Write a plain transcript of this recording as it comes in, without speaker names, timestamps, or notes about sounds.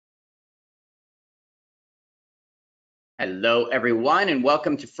Hello, everyone, and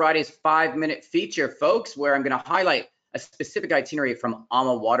welcome to Friday's 5-minute feature, folks, where I'm going to highlight a specific itinerary from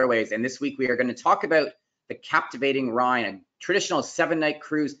AmaWaterways. And this week, we are going to talk about the Captivating Rhine, a traditional 7-night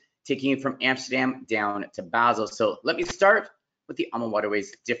cruise taking you from Amsterdam down to Basel. So let me start with the AmaWaterways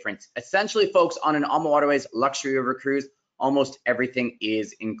difference. Essentially, folks, on an AmaWaterways luxury river cruise, almost everything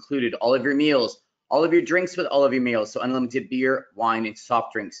is included. All of your meals, all of your drinks with all of your meals. So unlimited beer, wine, and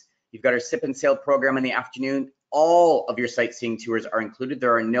soft drinks. You've got our sip and sail program in the afternoon. All of your sightseeing tours are included.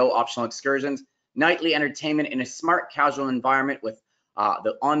 There are no optional excursions. Nightly entertainment in a smart, casual environment with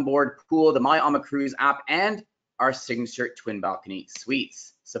the onboard pool, the My Ama Cruise app, and our signature twin balcony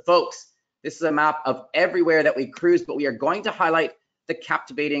suites. So, folks, this is a map of everywhere that we cruise, but we are going to highlight the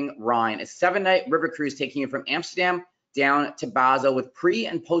Captivating Rhine, a 7-night river cruise taking you from Amsterdam down to Basel with pre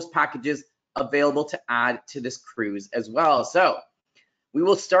and post packages available to add to this cruise as well. So, we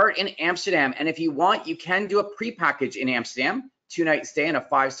will start in Amsterdam, and if you want, you can do a pre-package in Amsterdam, 2-night stay in a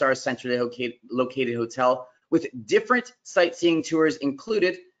 5-star centrally located hotel with different sightseeing tours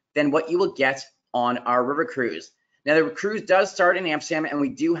included than what you will get on our river cruise. Now, the cruise does start in Amsterdam, and we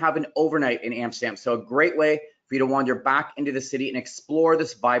do have an overnight in Amsterdam, so a great way for you to wander back into the city and explore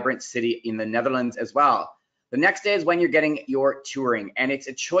this vibrant city in the Netherlands as well. The next day is when you're getting your touring, and it's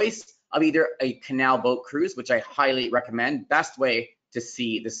a choice of either a canal boat cruise, which I highly recommend, best way to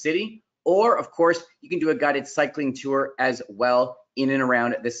see the city, or of course you can do a guided cycling tour as well in and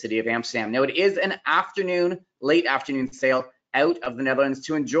around the city of Amsterdam. Now, it is an late afternoon sail out of the Netherlands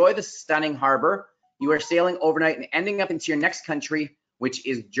to enjoy the stunning harbor. You are sailing overnight and ending up into your next country, which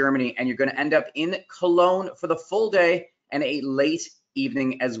is Germany, and you're going to end up in Cologne for the full day and a late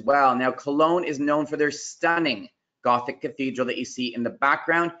evening as well. Now, Cologne is known for their stunning Gothic cathedral that you see in the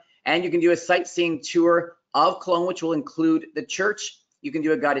background, and you can do a sightseeing tour of Cologne, which will include the church. You can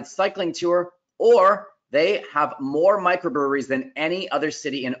do a guided cycling tour, or they have more microbreweries than any other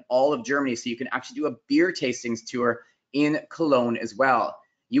city in all of Germany. So you can actually do a beer tastings tour in Cologne as well.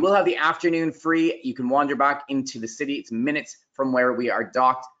 You will have the afternoon free. You can wander back into the city. It's minutes from where we are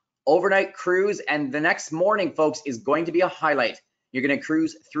docked. Overnight cruise, and the next morning, folks, is going to be a highlight. You're going to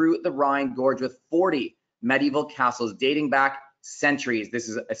cruise through the Rhine Gorge with 40 medieval castles dating back centuries. This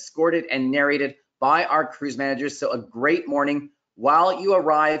is escorted and narrated by our cruise managers. So a great morning while you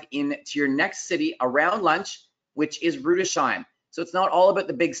arrive into your next city around lunch, which is Rudesheim. So it's not all about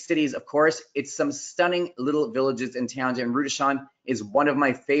the big cities, of course. It's some stunning little villages and towns, and Rudesheim is one of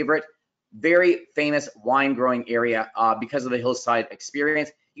my favorite, very famous wine growing area because of the hillside experience.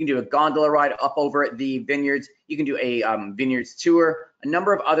 You can do a gondola ride up over the vineyards. You can do a vineyards tour, a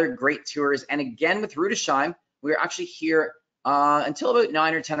number of other great tours. And again, with Rudesheim, we're actually here until about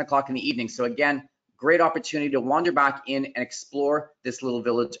 9 or 10 o'clock in the evening. So again, great opportunity to wander back in and explore this little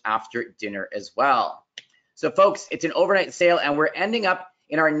village after dinner as well. So folks, it's an overnight sail, and we're ending up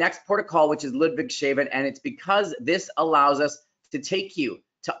in our next port of call, which is Ludwigshafen, and it's because this allows us to take you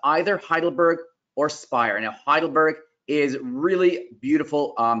to either Heidelberg or Speyer. Now, Heidelberg is really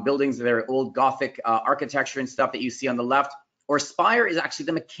beautiful buildings. They're old Gothic architecture and stuff that you see on the left, or Speyer is actually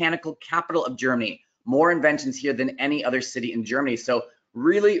the mechanical capital of Germany. More inventions here than any other city in Germany. So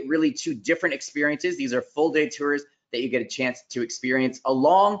really two different experiences. These are full day tours that you get a chance to experience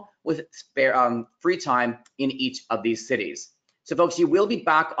along with spare free time in each of these cities. So folks, you will be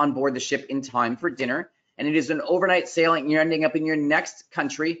back on board the ship in time for dinner, and it is an overnight sailing. You're ending up in your next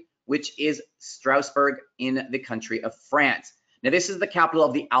country, which is Strasbourg in the country of France. Now, this is the capital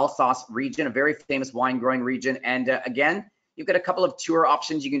of the Alsace region, a very famous wine growing region. And again, you've got a couple of tour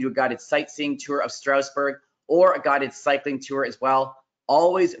options. You can do a guided sightseeing tour of Strasbourg or a guided cycling tour as well.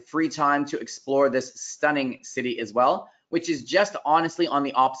 Always free time to explore this stunning city as well, which is just honestly on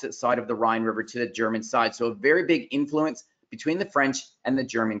the opposite side of the Rhine River to the German side. So a very big influence between the French and the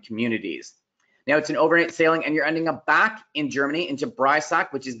German communities. Now, it's an overnight sailing, and you're ending up back in Germany into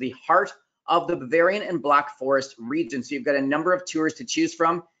Breisach, which is the heart of the Bavarian and Black Forest region. So you've got a number of tours to choose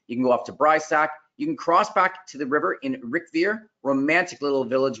from. You can go up to Breisach. You can cross back to the river in Rickvier, romantic little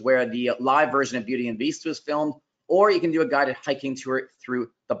village where the live version of Beauty and the Beast was filmed. Or you can do a guided hiking tour through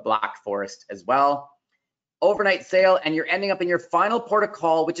the Black Forest as well. Overnight sail, and you're ending up in your final port of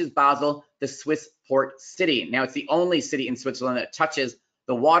call, which is Basel, the Swiss port city. Now, it's the only city in Switzerland that touches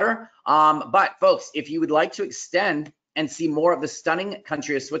the water. But folks, if you would like to extend and see more of the stunning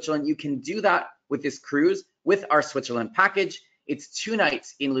country of Switzerland, you can do that with this cruise with our Switzerland package. It's 2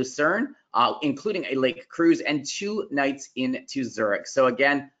 nights in Lucerne, including a lake cruise, and 2 nights into Zurich. So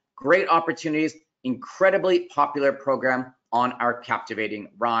again, great opportunities. Incredibly popular program on our Captivating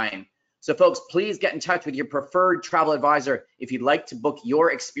Rhine. So folks, please get in touch with your preferred travel advisor if you'd like to book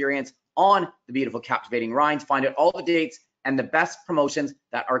your experience on the beautiful Captivating Rhine to find out all the dates and the best promotions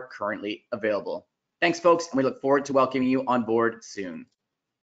that are currently available. Thanks, folks, and we look forward to welcoming you on board soon.